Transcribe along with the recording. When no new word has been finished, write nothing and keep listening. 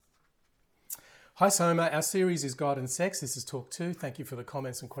Hi Soma, our series is God and Sex. This is Talk 2. Thank you for the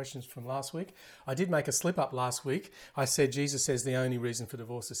comments and questions from last week. I did make a slip up last week. I said Jesus says the only reason for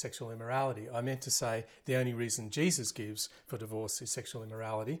divorce is sexual immorality. I meant to say the only reason Jesus gives for divorce is sexual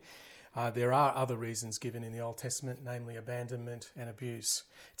immorality. There are other reasons given in the Old Testament, namely abandonment and abuse.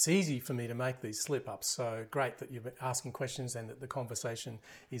 It's easy for me to make these slip-ups, so great that you're asking questions and that the conversation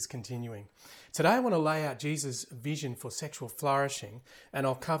is continuing. Today I want to lay out Jesus' vision for sexual flourishing, and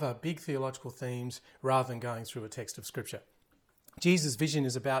I'll cover big theological themes rather than going through a text of Scripture. Jesus' vision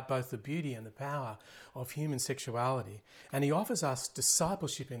is about both the beauty and the power of human sexuality, and he offers us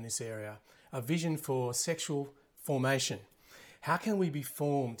discipleship in this area, a vision for sexual formation. How can we be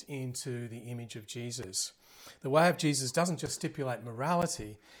formed into the image of Jesus? The way of Jesus doesn't just stipulate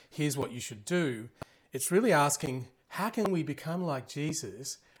morality, here's what you should do. It's really asking, how can we become like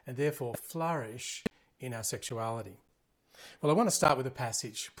Jesus and therefore flourish in our sexuality? Well, I want to start with a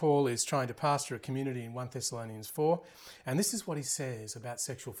passage. Paul is trying to pastor a community in 1 Thessalonians 4, and this is what he says about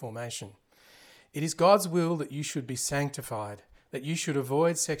sexual formation. It is God's will that you should be sanctified, that you should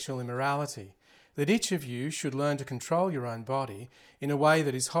avoid sexual immorality, that each of you should learn to control your own body in a way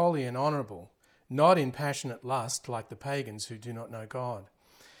that is holy and honourable, not in passionate lust like the pagans who do not know God.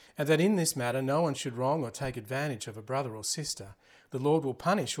 And that in this matter no one should wrong or take advantage of a brother or sister. The Lord will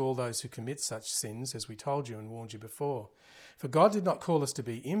punish all those who commit such sins, as we told you and warned you before. For God did not call us to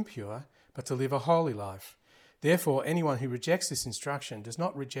be impure, but to live a holy life. Therefore, anyone who rejects this instruction does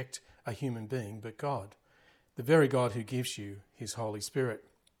not reject a human being, but God, the very God who gives you his Holy Spirit.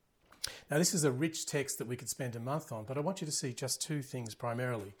 Now, this is a rich text that we could spend a month on, but I want you to see just two things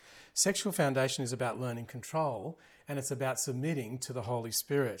primarily. Sexual foundation is about learning control, and it's about submitting to the Holy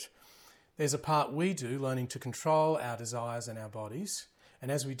Spirit. There's a part we do, learning to control our desires and our bodies,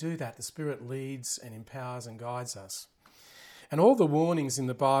 and as we do that, the Spirit leads and empowers and guides us. And all the warnings in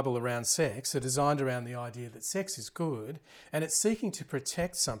the Bible around sex are designed around the idea that sex is good, and it's seeking to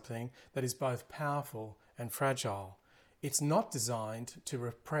protect something that is both powerful and fragile. It's not designed to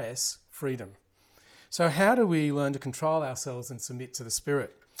repress freedom. So how do we learn to control ourselves and submit to the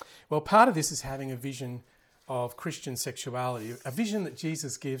Spirit? Well, part of this is having a vision of Christian sexuality, a vision that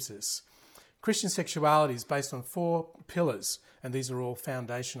Jesus gives us. Christian sexuality is based on 4 pillars, and these are all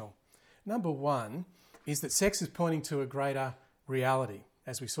foundational. Number 1 is that sex is pointing to a greater reality,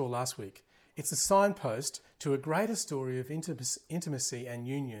 as we saw last week. It's a signpost to a greater story of intimacy and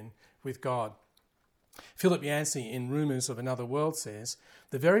union with God. Philip Yancey in Rumours of Another World says,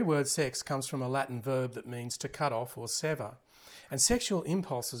 the very word sex comes from a Latin verb that means to cut off or sever. And sexual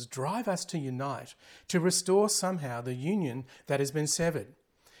impulses drive us to unite, to restore somehow the union that has been severed.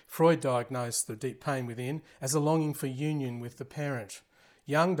 Freud diagnosed the deep pain within as a longing for union with the parent.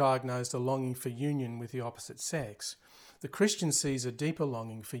 Jung diagnosed a longing for union with the opposite sex. The Christian sees a deeper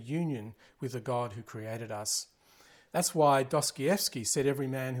longing for union with the God who created us. That's why Dostoevsky said every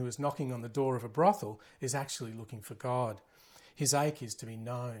man who is knocking on the door of a brothel is actually looking for God. His ache is to be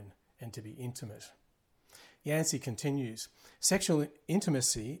known and to be intimate. Yancey continues, sexual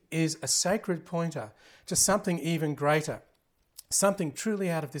intimacy is a sacred pointer to something even greater, something truly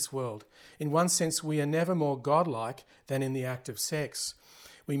out of this world. In one sense, we are never more godlike than in the act of sex.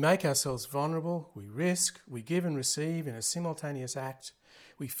 We make ourselves vulnerable, we risk, we give and receive in a simultaneous act.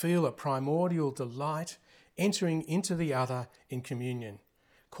 We feel a primordial delight entering into the other in communion.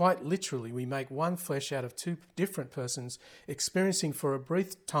 Quite literally, we make one flesh out of 2 different persons, experiencing for a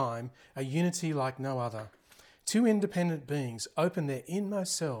brief time a unity like no other. 2 independent beings open their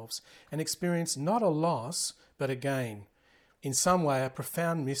inmost selves and experience not a loss, but a gain. In some way, a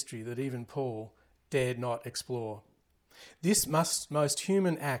profound mystery that even Paul dared not explore. This most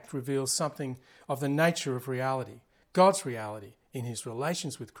human act reveals something of the nature of reality, God's reality, in his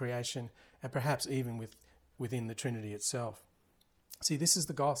relations with creation and perhaps even within the Trinity itself. See, this is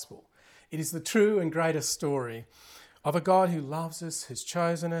the gospel. It is the true and greatest story of a God who loves us, has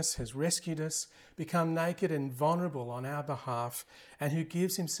chosen us, has rescued us, become naked and vulnerable on our behalf, and who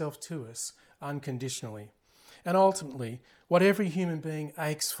gives himself to us unconditionally. And ultimately, what every human being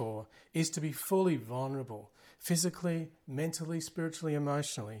aches for is to be fully vulnerable, physically, mentally, spiritually,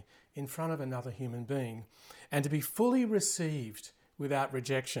 emotionally, in front of another human being, and to be fully received without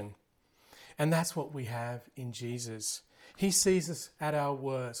rejection. And that's what we have in Jesus. He sees us at our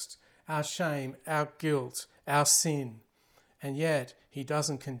worst, our shame, our guilt, our sin. And yet he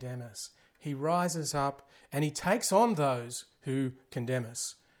doesn't condemn us. He rises up and he takes on those who condemn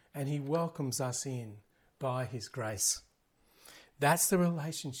us. And he welcomes us in by his grace. That's the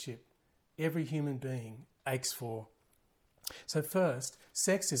relationship every human being aches for. So first,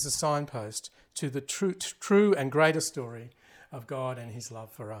 sex is a signpost to the true and greater story of God and his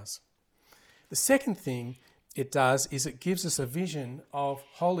love for us. The second thing it does is it gives us a vision of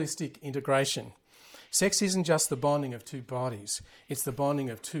holistic integration. Sex isn't just the bonding of two bodies, it's the bonding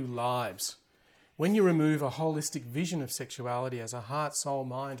of two lives. When you remove a holistic vision of sexuality as a heart, soul,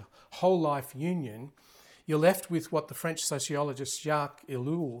 mind, whole life union, you're left with what the French sociologist Jacques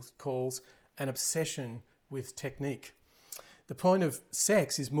Ellul calls an obsession with technique. The point of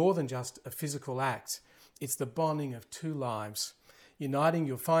sex is more than just a physical act. It's the bonding of two lives, uniting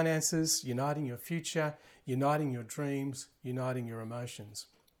your finances, uniting your future, uniting your dreams, uniting your emotions.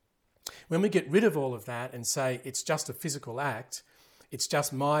 When we get rid of all of that and say it's just a physical act, it's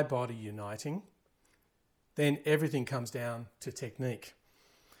just my body uniting, then everything comes down to technique.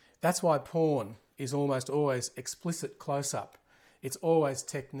 That's why porn is almost always explicit close-up. It's always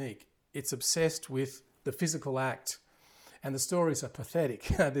technique. It's obsessed with the physical act. And the stories are pathetic.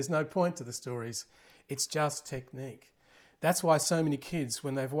 There's no point to the stories. It's just technique. That's why so many kids,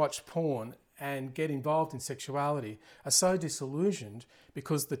 when they've watched porn and get involved in sexuality, are so disillusioned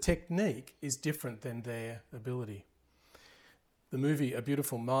because the technique is different than their ability. The movie A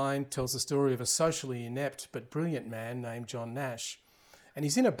Beautiful Mind tells the story of a socially inept but brilliant man named John Nash. And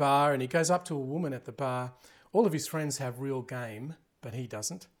he's in a bar and he goes up to a woman at the bar. All of his friends have real game, but he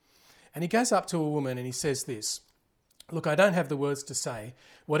doesn't. And he goes up to a woman and he says this, "Look, I don't have the words to say,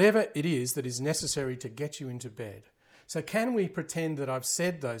 whatever it is that is necessary to get you into bed. So can we pretend that I've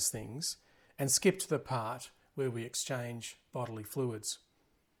said those things and skip to the part where we exchange bodily fluids?"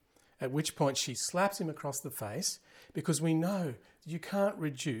 At which point she slaps him across the face, because we know you can't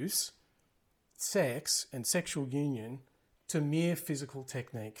reduce sex and sexual union to mere physical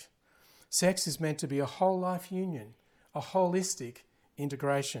technique. Sex is meant to be a whole life union, a holistic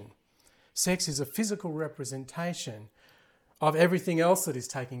integration. Sex is a physical representation of everything else that is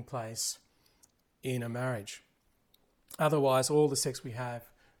taking place in a marriage. Otherwise, all the sex we have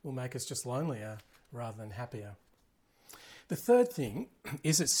will make us just lonelier rather than happier. The third thing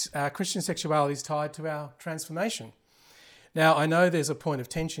is that Christian sexuality is tied to our transformation. Now, I know there's a point of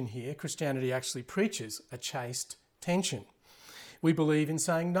tension here. Christianity actually preaches a chaste tension. We believe in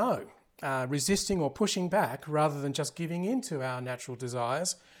saying no, resisting or pushing back rather than just giving in to our natural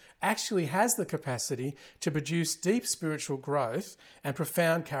desires actually has the capacity to produce deep spiritual growth and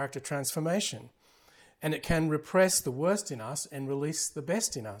profound character transformation. And it can repress the worst in us and release the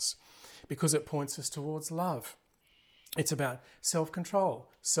best in us because it points us towards love. It's about self-control,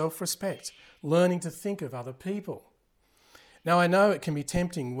 self-respect, learning to think of other people. Now, I know it can be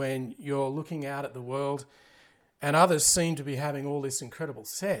tempting when you're looking out at the world and others seem to be having all this incredible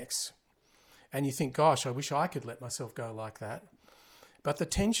sex, and you think, gosh, I wish I could let myself go like that. But the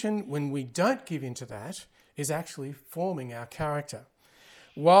tension when we don't give into that is actually forming our character,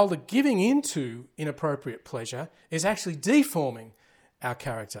 while the giving into inappropriate pleasure is actually deforming our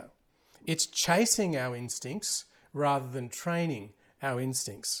character. It's chasing our instincts rather than training our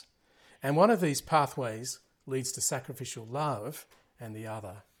instincts. And one of these pathways leads to sacrificial love and the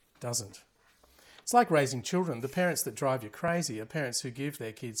other doesn't. It's like raising children. The parents that drive you crazy are parents who give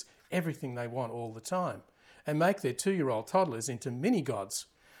their kids everything they want all the time and make their 2-year-old toddlers into mini gods.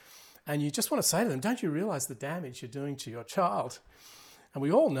 And you just want to say to them, don't you realise the damage you're doing to your child? And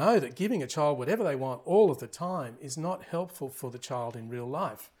we all know that giving a child whatever they want all of the time is not helpful for the child in real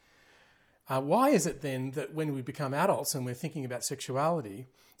life. Why is it then that when we become adults and we're thinking about sexuality,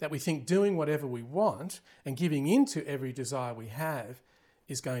 that we think doing whatever we want and giving in to every desire we have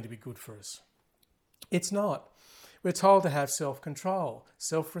is going to be good for us? It's not. We're told to have self-control,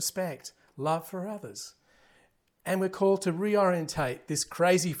 self-respect, love for others. And we're called to reorientate this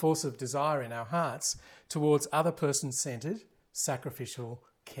crazy force of desire in our hearts towards other person-centered, sacrificial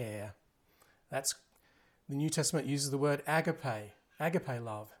care. That's the New Testament uses the word agape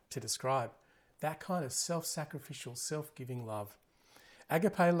love, to describe that kind of self-sacrificial, self-giving love.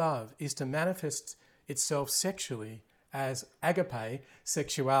 Agape love is to manifest itself sexually as agape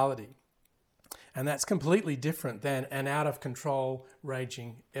sexuality. And that's completely different than an out-of-control,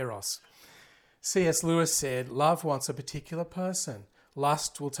 raging eros. C.S. Lewis said, love wants a particular person.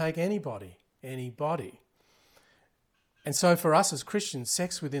 Lust will take anybody. And so for us as Christians,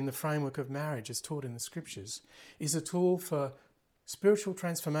 sex within the framework of marriage, as taught in the Scriptures, is a tool for spiritual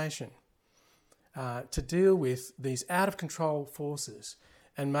transformation, to deal with these out-of-control forces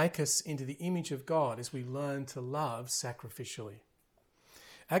and make us into the image of God as we learn to love sacrificially.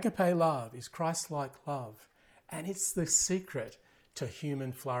 Agape love is Christ-like love, and it's the secret to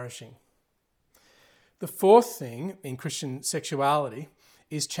human flourishing. The fourth thing in Christian sexuality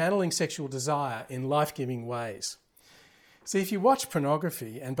is channeling sexual desire in life-giving ways. See, if you watch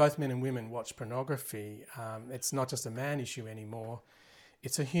pornography, and both men and women watch pornography, it's not just a man issue anymore,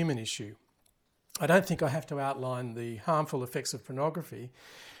 it's a human issue. I don't think I have to outline the harmful effects of pornography,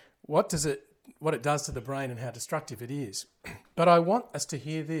 what it does to the brain and how destructive it is. But I want us to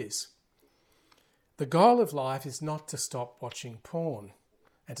hear this. The goal of life is not to stop watching porn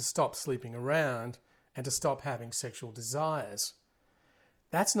and to stop sleeping around and to stop having sexual desires.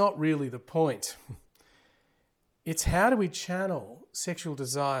 That's not really the point. It's how do we channel sexual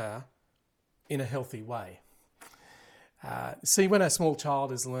desire in a healthy way. See, when a small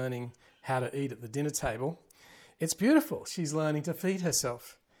child is learning how to eat at the dinner table, it's beautiful. She's learning to feed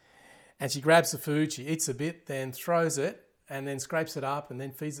herself. And she grabs the food, she eats a bit, then throws it, and then scrapes it up and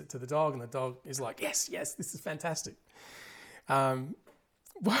then feeds it to the dog. And the dog is like, yes, this is fantastic.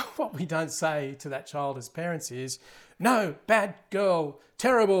 What we don't say to that child as parents is, no, bad girl,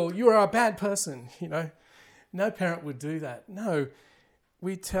 terrible, you are a bad person. No parent would do that. No,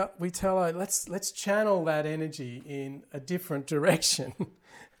 we tell her, let's channel that energy in a different direction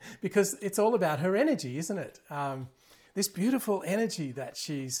because it's all about her energy, isn't it? This beautiful energy that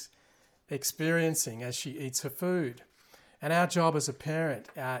she's experiencing as she eats her food. And our job as a parent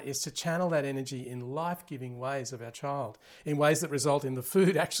is to channel that energy in life-giving ways of our child, in ways that result in the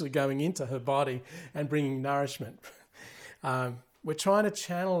food actually going into her body and bringing nourishment. We're trying to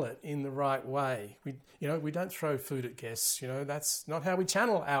channel it in the right way. We don't throw food at guests. That's not how we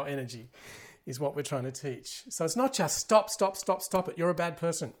channel our energy, is what we're trying to teach. So it's not just stop it. You're a bad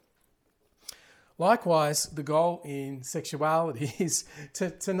person. Likewise, the goal in sexuality is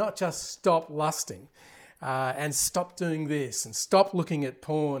to not just stop lusting and stop doing this and stop looking at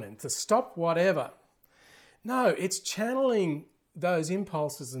porn and to stop whatever. No, it's channeling those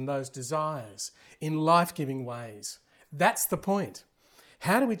impulses and those desires in life-giving ways. That's the point.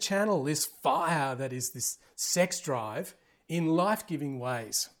 How do we channel this fire that is this sex drive in life-giving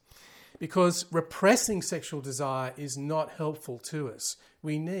ways? Because repressing sexual desire is not helpful to us.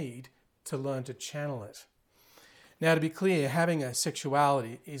 We need to learn to channel it. Now, to be clear, having a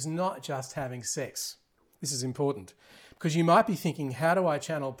sexuality is not just having sex. This is important because you might be thinking, how do I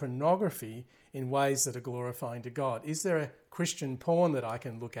channel pornography in ways that are glorifying to God? Is there a Christian porn that I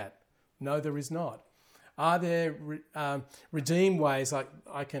can look at? No, there is not. Are there redeemed ways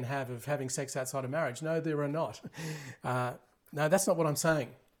I can have of having sex outside of marriage? No, there are not. No, that's not what I'm saying.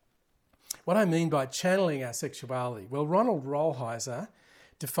 What I mean by channeling our sexuality, well, Ronald Rolheiser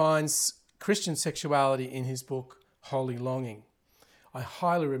defines Christian sexuality in his book, Holy Longing. I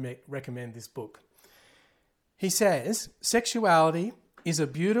highly recommend this book. He says, sexuality is a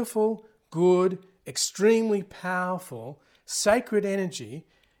beautiful, good, extremely powerful, sacred energy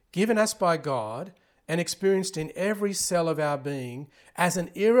given us by God and experienced in every cell of our being as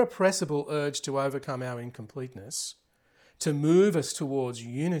an irrepressible urge to overcome our incompleteness, to move us towards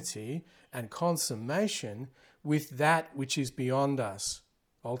unity and consummation with that which is beyond us,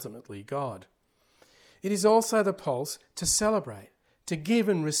 ultimately God. It is also the pulse to celebrate, to give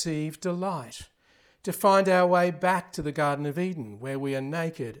and receive delight, to find our way back to the Garden of Eden where we are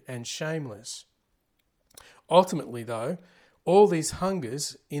naked and shameless. Ultimately, though, all these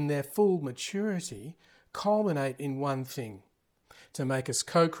hungers in their full maturity culminate in one thing, to make us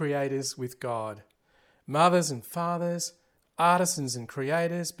co-creators with God, mothers and fathers, artisans and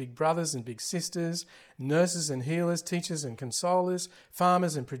creators, big brothers and big sisters, nurses and healers, teachers and consolers,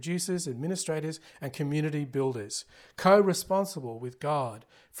 farmers and producers, administrators and community builders, co-responsible with God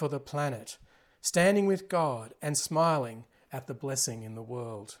for the planet, standing with God and smiling at the blessing in the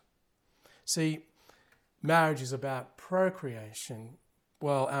world. See, marriage is about procreation.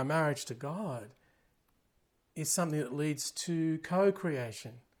 Well, our marriage to God is something that leads to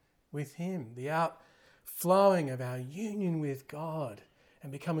co-creation with Him, the outflowing of our union with God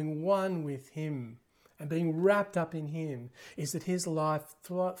and becoming one with Him and being wrapped up in Him is that His life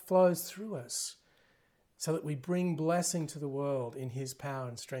flows through us so that we bring blessing to the world in His power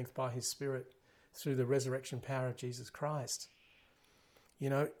and strength by His Spirit through the resurrection power of Jesus Christ.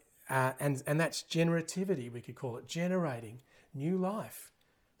 And that's generativity, we could call it, generating new life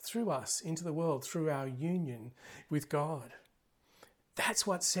through us into the world, through our union with God. That's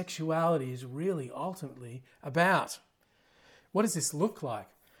what sexuality is really ultimately about. What does this look like?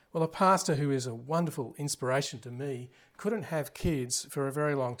 Well, a pastor who is a wonderful inspiration to me couldn't have kids for a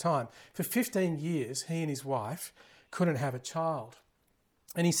very long time. For 15 years, he and his wife couldn't have a child.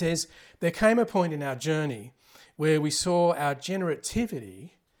 And he says, there came a point in our journey where we saw our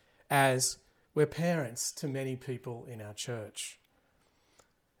generativity as we're parents to many people in our church.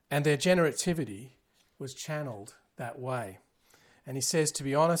 And their generativity was channeled that way. And he says, to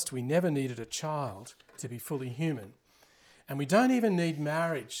be honest, we never needed a child to be fully human. And we don't even need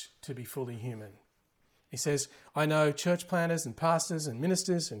marriage to be fully human. He says, I know church planners and pastors and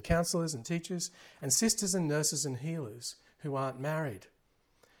ministers and counsellors and teachers and sisters and nurses and healers who aren't married.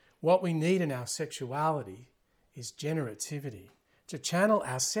 What we need in our sexuality is generativity, to channel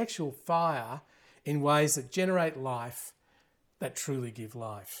our sexual fire in ways that generate life, that truly give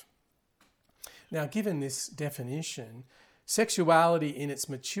life. Now, given this definition, sexuality in its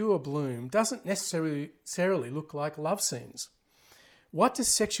mature bloom doesn't necessarily look like love scenes. What does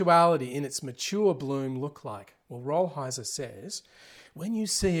sexuality in its mature bloom look like? Well, Rolheiser says, when you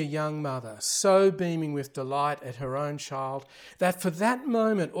see a young mother so beaming with delight at her own child that for that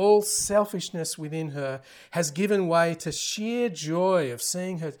moment all selfishness within her has given way to sheer joy of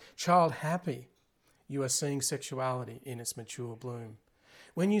seeing her child happy, you are seeing sexuality in its mature bloom.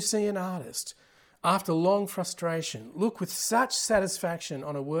 When you see an artist, after long frustration, look with such satisfaction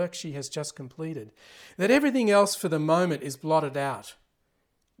on a work she has just completed that everything else for the moment is blotted out,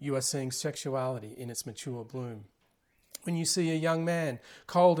 you are seeing sexuality in its mature bloom. When you see a young man,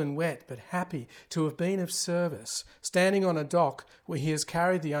 cold and wet but happy to have been of service, standing on a dock where he has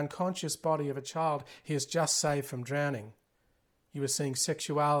carried the unconscious body of a child he has just saved from drowning, you are seeing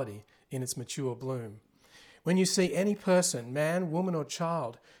sexuality in its mature bloom. When you see any person, man, woman or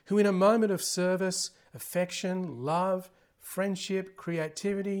child, who in a moment of service, affection, love, friendship,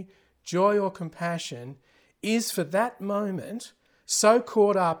 creativity, joy or compassion is for that moment so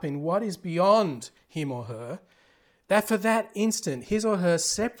caught up in what is beyond him or her that for that instant his or her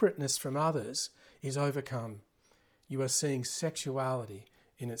separateness from others is overcome, you are seeing sexuality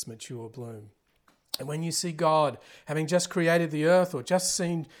in its mature bloom. And when you see God, having just created the earth or just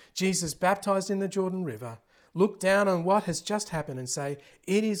seen Jesus baptized in the Jordan River, look down on what has just happened and say,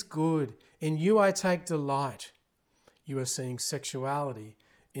 it is good, in you I take delight, you are seeing sexuality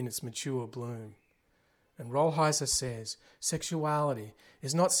in its mature bloom. And Rolheiser says, sexuality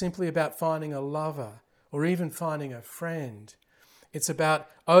is not simply about finding a lover or even finding a friend. It's about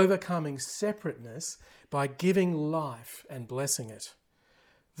overcoming separateness by giving life and blessing it.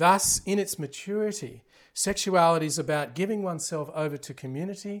 Thus, in its maturity, sexuality is about giving oneself over to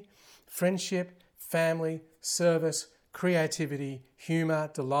community, friendship, family, service, creativity, humour,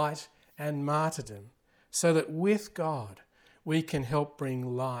 delight, and martyrdom, so that with God we can help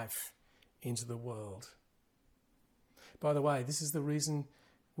bring life into the world. By the way, this is the reason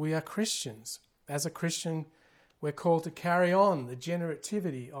we are Christians. As a Christian, we're called to carry on the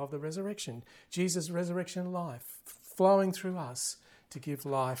generativity of the resurrection, Jesus' resurrection life flowing through us to give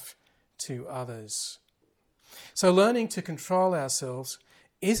life to others. So learning to control ourselves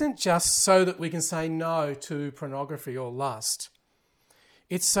isn't just so that we can say no to pornography or lust.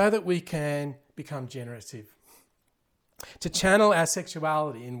 It's so that we can become generative, to channel our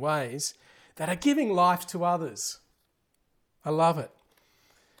sexuality in ways that are giving life to others. I love it.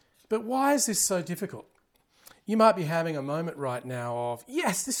 But why is this so difficult? You might be having a moment right now of,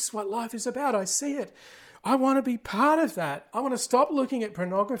 yes, this is what life is about. I see it. I want to be part of that. I want to stop looking at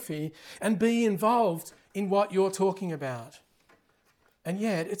pornography and be involved in what you're talking about. And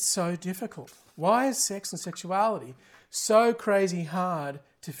yet it's so difficult. Why is sex and sexuality so crazy hard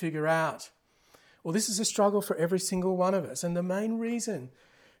to figure out? Well, this is a struggle for every single one of us. And the main reason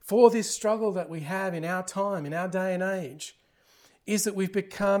for this struggle that we have in our time, in our day and age, is that we've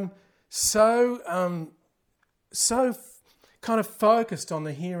become so kind of focused on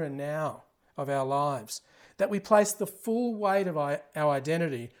the here and now of our lives that we place the full weight of our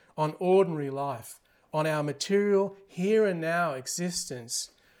identity on ordinary life, on our material here and now existence.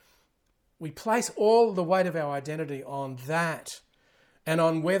 We place all the weight of our identity on that and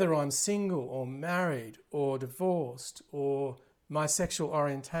on whether I'm single or married or divorced or my sexual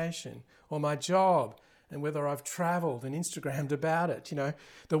orientation or my job and whether I've travelled and Instagrammed about it. You know,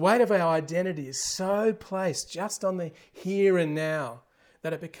 the weight of our identity is so placed just on the here and now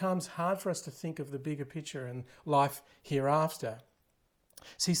that it becomes hard for us to think of the bigger picture and life hereafter.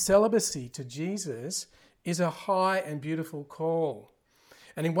 See, celibacy to Jesus is a high and beautiful call.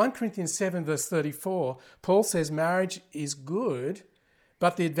 And in 1 Corinthians 7 verse 34, Paul says marriage is good,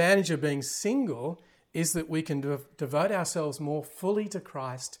 but the advantage of being single is that we can devote ourselves more fully to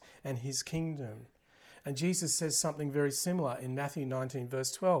Christ and his kingdom. And Jesus says something very similar in Matthew 19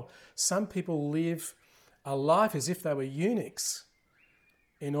 verse 12. Some people live a life as if they were eunuchs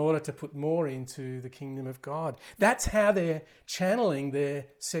in order to put more into the kingdom of God. That's how they're channeling their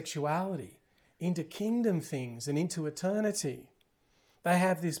sexuality into kingdom things and into eternity. They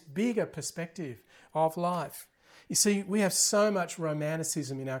have this bigger perspective of life. You see, we have so much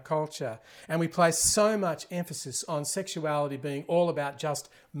romanticism in our culture and we place so much emphasis on sexuality being all about just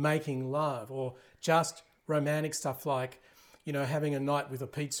making love or just romantic stuff like, you know, having a night with a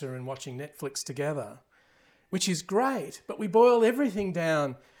pizza and watching Netflix together. which is great, but we boil everything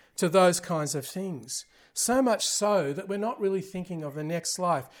down to those kinds of things. So much so that we're not really thinking of the next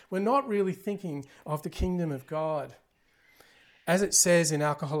life. We're not really thinking of the kingdom of God. As it says in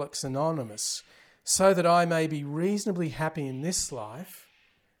Alcoholics Anonymous, so that I may be reasonably happy in this life,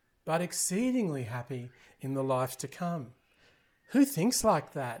 but exceedingly happy in the life to come. Who thinks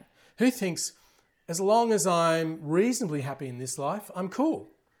like that? Who thinks, as long as I'm reasonably happy in this life, I'm cool,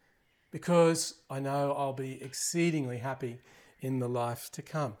 because I know I'll be exceedingly happy in the life to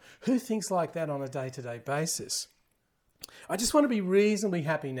come? Who thinks like that on a day-to-day basis? I just want to be reasonably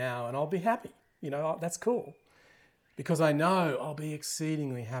happy now and I'll be happy. That's cool, because I know I'll be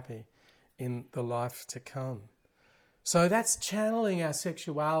exceedingly happy in the life to come. So that's channeling our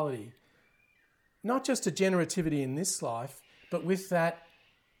sexuality, not just to generativity in this life, but with that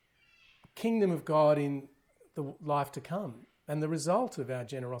kingdom of God in the life to come, and the result of our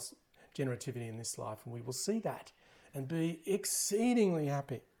generativity in this life. And we will see that and be exceedingly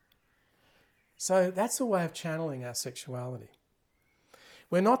happy. So that's a way of channeling our sexuality.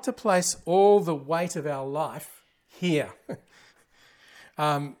 We're not to place all the weight of our life here.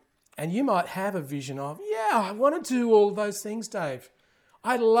 And you might have a vision of, I want to do all those things, Dave.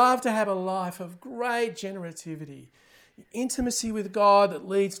 I'd love to have a life of great generativity, intimacy with God that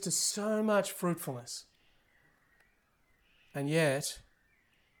leads to so much fruitfulness. And yet,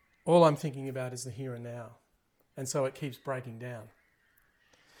 all I'm thinking about is the here and now. And so it keeps breaking down.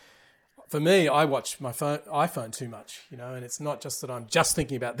 For me, I watch my iPhone too much, and it's not just that I'm just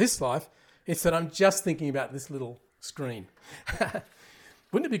thinking about this life, it's that I'm just thinking about this little screen.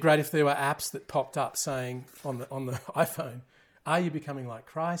 Wouldn't it be great if there were apps that popped up saying on the iPhone, are you becoming like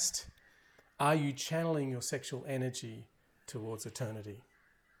Christ? Are you channeling your sexual energy towards eternity?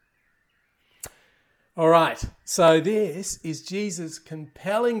 All right, so this is Jesus'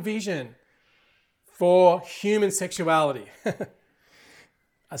 compelling vision for human sexuality.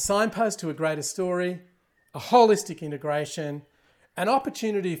 A signpost to a greater story, a holistic integration, an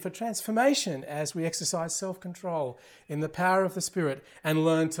opportunity for transformation as we exercise self-control in the power of the Spirit and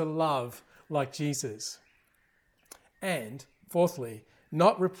learn to love like Jesus. And fourthly,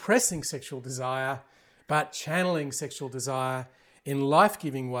 not repressing sexual desire, but channeling sexual desire in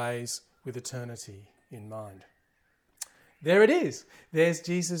life-giving ways with eternity in mind. There it is. There's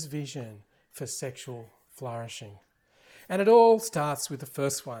Jesus' vision for sexual flourishing. And it all starts with the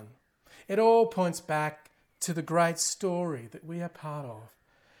first one. It all points back to the great story that we are part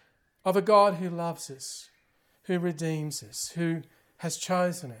of a God who loves us, who redeems us, who has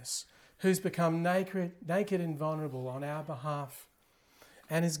chosen us, who's become naked and vulnerable on our behalf,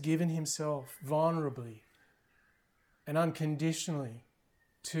 and has given himself vulnerably and unconditionally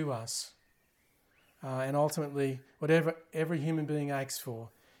to us. And ultimately, whatever every human being aches for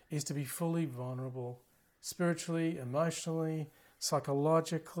is to be fully vulnerable, spiritually, emotionally,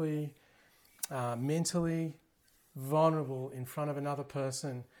 psychologically, mentally vulnerable in front of another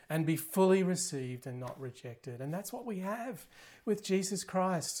person, and be fully received and not rejected. And that's what we have with Jesus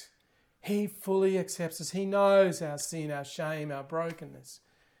Christ. He fully accepts us. He knows our sin, our shame, our brokenness,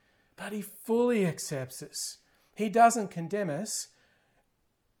 but he fully accepts us. He doesn't condemn us,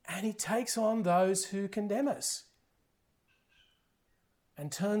 and he takes on those who condemn us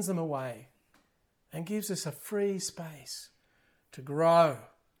and turns them away and gives us a free space to grow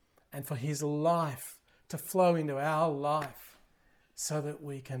and for his life to flow into our life so that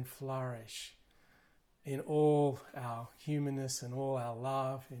we can flourish in all our humanness and all our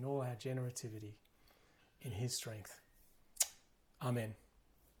love, in all our generativity, in his strength. Amen.